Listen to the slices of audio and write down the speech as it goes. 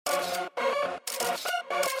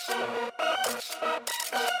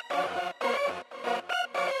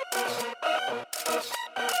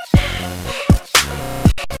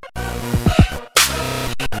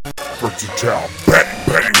Versetile bang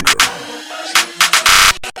banger.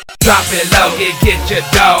 Drop it low, get your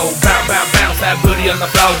dough. Bounce, bounce, bounce that booty on the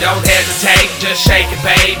floor. Don't hesitate, just shake it,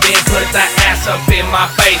 baby. Put that ass up in my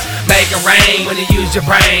face. Make it rain when you use your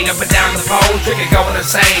brain. Up and down the pole, trick it going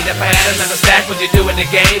insane. If I had another stack, would you do it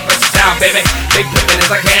again? Versetile, baby, big pimpin'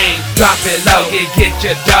 is a game. Drop it low, get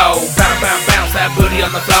your dough. Bounce, bounce, bounce that booty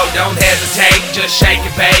on the floor. Don't hesitate, just shake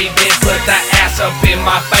it, baby. Put that ass up in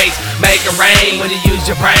my face. Make it rain when you use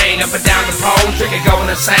your brain. Up and down the pole, trick it going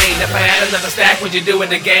insane. If I had another stack, would you do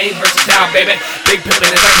it again? Versetile, baby, big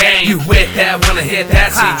pimpin' is a game. You with that, wanna hit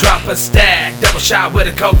that, see, drop a stack. Double shot with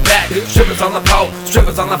a coke back. Strippers on the pole,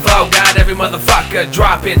 strippers on the floor. Got every motherfucker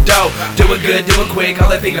dropping dough. Do it good, do it quick. All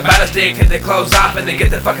they think about is they get their clothes off and they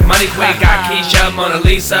get their fucking money quick. Got Keisha, Mona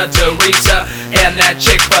Lisa, Teresa, and that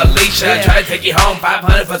chick Felicia. Try to take you home,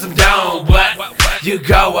 500 for some dough. But you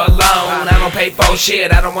go alone. I don't pay for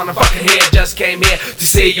shit, I don't wanna fucking hit. Just came here to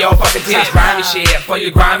see your fucking tits. Grimy shit for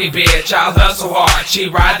your grimy bitch. I'll hustle hard, she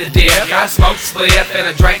ride the dip. I smoke spliff and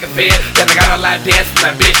I drank a fit. Then I got a lap dance with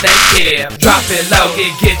my bitch named Kip. Drop it low,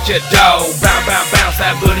 get your dough. Bounce, bounce, bounce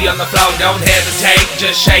that booty on the floor. Don't hesitate,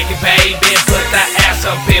 just shake it, baby. Put that ass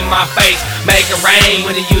up in my face. Make it rain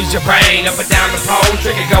when you use your brain. Up and down the pole,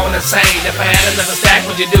 trick it going insane. If I had another stack,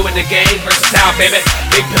 would you do it again? Versetile, baby,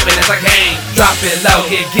 big pimpin' is a game. Drop it low,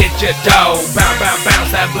 get your dough. Bounce, bounce,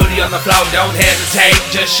 bounce that booty on the floor. Don't hesitate,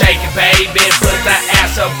 just shake it, baby. Put that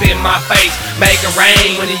ass up in my face. Make it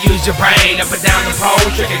rain when you use your brain. Up and down the pole,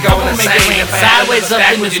 trick it going insane. If I had another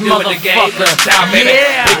stack, would you do it again? Versetile, baby,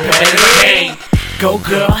 big pimpin' is a game. Go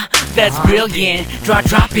girl, that's brilliant. Drop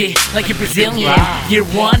it like you're Brazilian. You're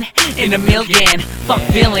one in a million. Fuck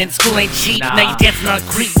feeling, school ain't cheap. Now you dancing on a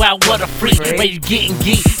creek, wow, what a freak. Ready to getting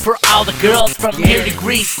geek for all the girls from here to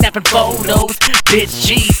Greece. Snapping photos, bitch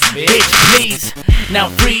cheese, bitch please. Now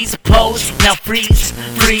freeze, pose, now freeze,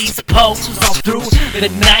 pose. All through the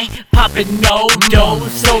night, popping no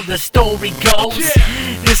dose. So the story goes,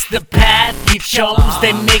 this the path you chose.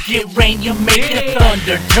 They make it rain, you make it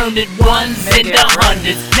thunder. Turn it ones into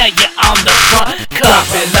hundreds, now you're on the front cover. Drop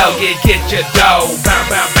it low, get your dough. Bounce,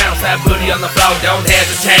 bounce, bounce that booty on the floor. Don't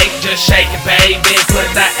hesitate, just shake it, baby. Put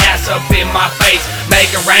that ass up in my face. Make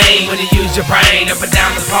it rain when you use your brain. Up and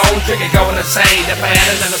down the pole, trick it going insane. If I had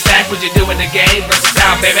another stack, would you do it again?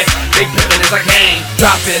 Versetile, baby, big pimpin' is a game.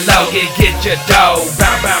 Drop it low, get your dough.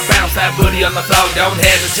 Bounce, bounce, bounce that booty on the floor. Don't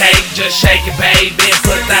hesitate, just shake it, baby.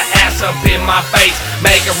 Put that ass up in my face.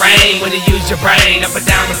 Make it rain when you use your brain. Up and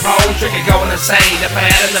down the pole, trick it going insane. If I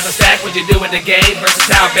had another stack, would you do it again?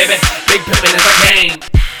 Versetile, baby, big pimpin' is a game.